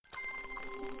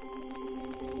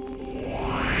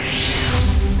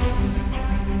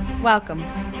Welcome.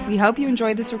 We hope you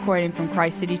enjoyed this recording from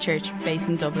Christ City Church, based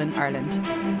in Dublin, Ireland.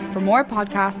 For more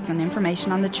podcasts and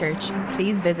information on the church,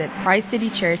 please visit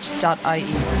christcitychurch.ie.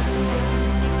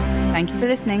 Thank you for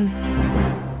listening.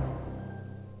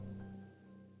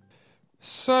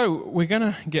 So we're going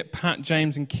to get Pat,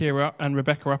 James and Kira and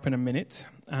Rebecca up in a minute,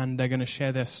 and they're going to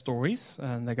share their stories,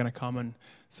 and they're going to come and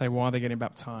say why they're getting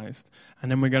baptized. And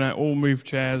then we're going to all move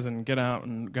chairs and get out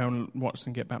and go and watch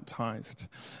them get baptized.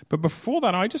 But before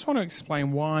that, I just want to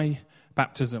explain why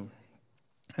baptism.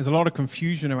 There's a lot of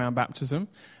confusion around baptism,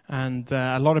 and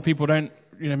a lot of people don't,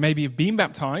 maybe have been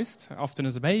baptized, often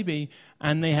as a baby,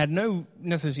 and they had no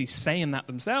necessarily say in that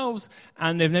themselves,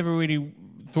 and they've never really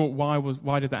thought,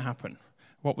 why did that happen?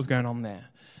 What was going on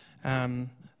there?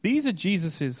 These are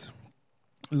Jesus'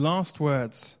 last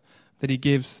words that he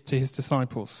gives to his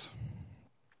disciples.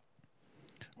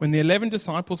 When the 11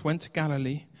 disciples went to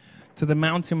Galilee, to the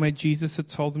mountain where Jesus had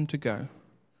told them to go,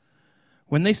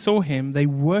 when they saw him, they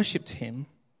worshipped him,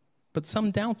 but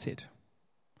some doubted.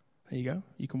 There you go.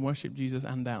 You can worship Jesus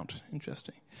and doubt.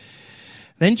 Interesting.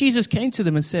 Then Jesus came to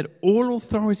them and said, "All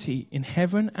authority in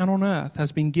heaven and on earth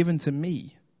has been given to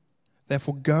me.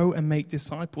 Therefore go and make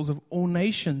disciples of all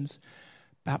nations,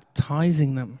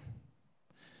 baptizing them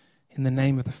in the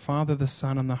name of the Father, the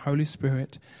Son, and the Holy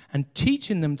Spirit, and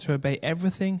teaching them to obey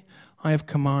everything I have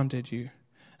commanded you.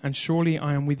 And surely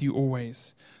I am with you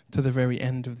always, to the very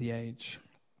end of the age."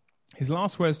 His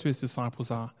last words to his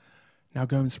disciples are, now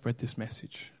go and spread this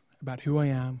message about who I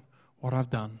am, what I've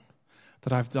done,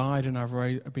 that I've died and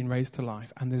I've been raised to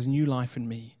life, and there's new life in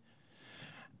me.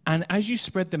 And as you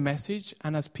spread the message,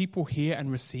 and as people hear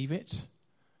and receive it,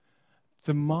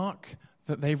 the mark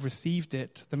that they've received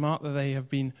it, the mark that they have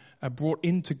been brought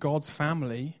into God's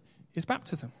family, is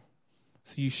baptism.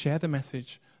 So you share the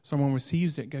message, someone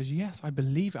receives it, goes, yes, I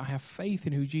believe it, I have faith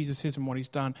in who Jesus is and what he's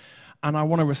done, and I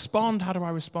want to respond. How do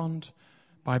I respond?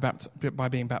 By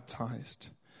being baptized.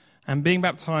 And being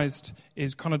baptized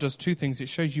is kind of does two things. It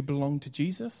shows you belong to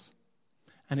Jesus,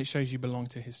 and it shows you belong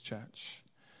to his church.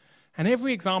 And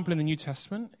every example in the New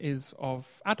Testament is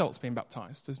of adults being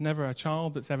baptized. There's never a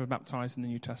child that's ever baptized in the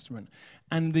New Testament.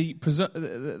 And the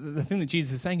thing that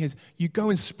Jesus is saying is, you go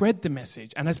and spread the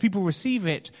message. And as people receive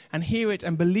it and hear it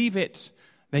and believe it,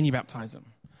 then you baptize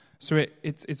them. So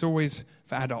it's always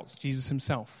for adults. Jesus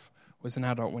himself was an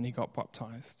adult when he got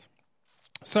baptized.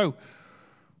 So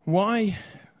why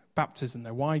baptism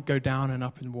though? Why go down and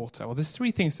up in water? Well, there's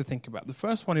three things to think about. The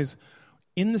first one is,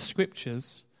 in the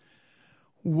scriptures,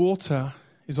 water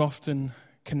is often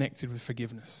connected with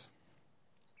forgiveness.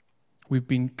 We've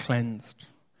been cleansed.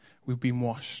 We've been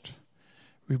washed.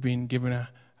 We've been given a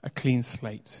clean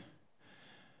slate.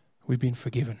 We've been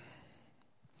forgiven.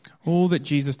 All that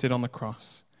Jesus did on the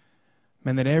cross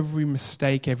meant that every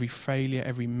mistake, every failure,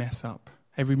 every mess up,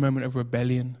 every moment of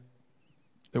rebellion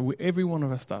that every one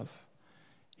of us does,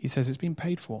 he says it's been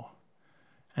paid for.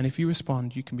 And if you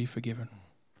respond, you can be forgiven.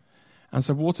 And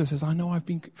so water says, I know I've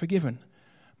been forgiven.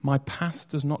 My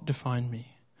past does not define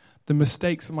me. The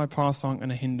mistakes of my past aren't going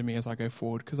to hinder me as I go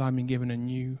forward, because I've been given a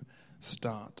new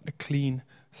start, a clean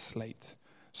slate.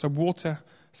 So water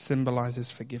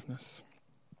symbolizes forgiveness.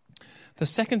 The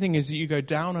second thing is that you go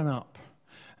down and up.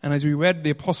 And as we read the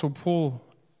Apostle Paul,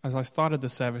 as I started the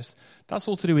service, that's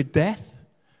all to do with death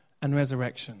and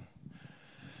resurrection.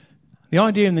 The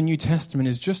idea in the New Testament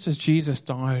is just as Jesus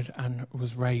died and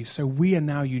was raised, so we are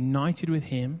now united with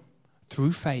him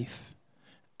through faith.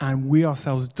 And we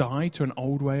ourselves die to an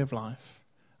old way of life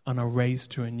and are raised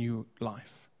to a new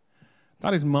life.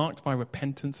 That is marked by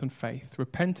repentance and faith.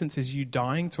 Repentance is you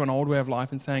dying to an old way of life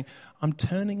and saying, I'm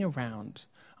turning around.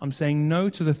 I'm saying no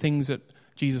to the things that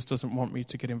Jesus doesn't want me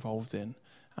to get involved in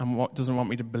and what doesn't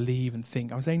want me to believe and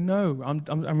think. I'm saying no.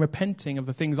 I'm repenting of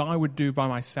the things I would do by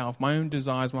myself, my own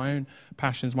desires, my own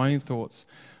passions, my own thoughts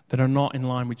that are not in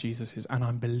line with Jesus's. And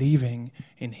I'm believing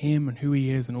in him and who he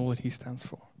is and all that he stands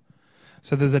for.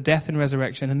 So there's a death and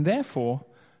resurrection, and therefore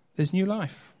there's new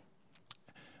life.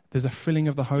 There's a filling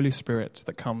of the Holy Spirit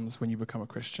that comes when you become a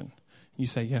Christian. You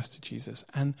say yes to Jesus.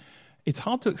 And it's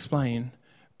hard to explain,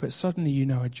 but suddenly you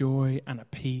know a joy and a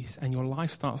peace, and your life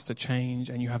starts to change,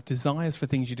 and you have desires for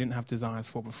things you didn't have desires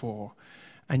for before.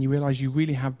 And you realize you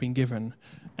really have been given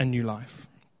a new life.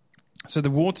 So the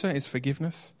water is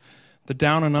forgiveness. The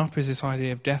down and up is this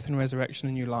idea of death and resurrection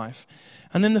and new life.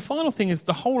 And then the final thing is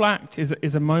the whole act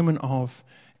is a moment of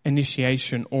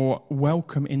initiation or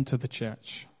welcome into the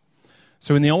church.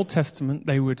 So in the Old Testament,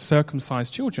 they would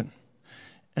circumcise children.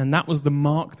 And that was the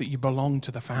mark that you belonged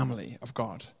to the family of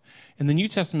God. In the New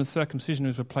Testament, circumcision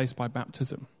was replaced by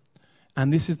baptism.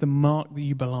 And this is the mark that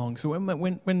you belong. So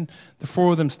when the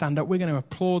four of them stand up, we're going to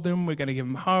applaud them. We're going to give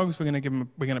them hugs. We're going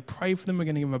to pray for them. We're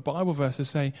going to give them a Bible verse to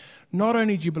say, not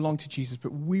only do you belong to Jesus,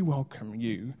 but we welcome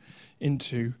you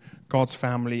into God's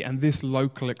family and this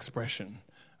local expression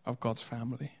of God's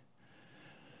family.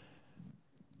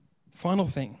 Final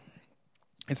thing.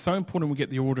 It's so important we get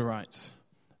the order right.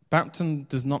 Baptism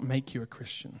does not make you a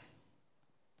Christian.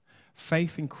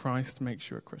 Faith in Christ makes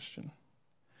you a Christian.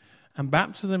 And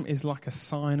baptism is like a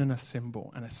sign and a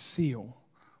symbol and a seal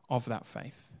of that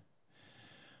faith.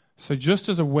 So just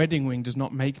as a wedding ring does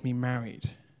not make me married,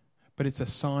 but it's a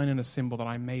sign and a symbol that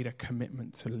I made a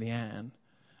commitment to Leanne.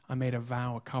 I made a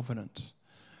vow, a covenant.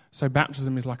 So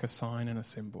baptism is like a sign and a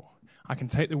symbol. I can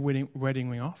take the wedding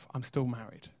ring off. I'm still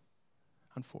married,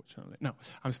 unfortunately. No,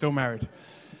 I'm still married.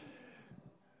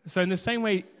 So in the same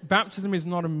way, baptism is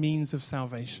not a means of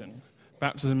salvation.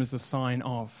 Baptism is a sign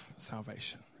of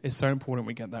salvation. It's so important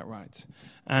we get that right.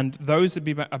 And those that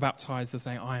are baptized are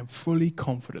saying, I am fully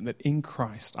confident that in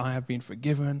Christ I have been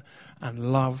forgiven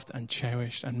and loved and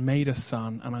cherished and made a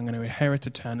son, and I'm going to inherit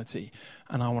eternity.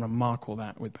 And I want to mark all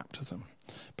that with baptism.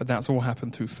 But that's all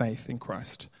happened through faith in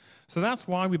Christ. So that's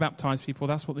why we baptize people.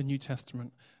 That's what the New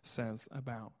Testament says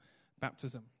about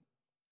baptism.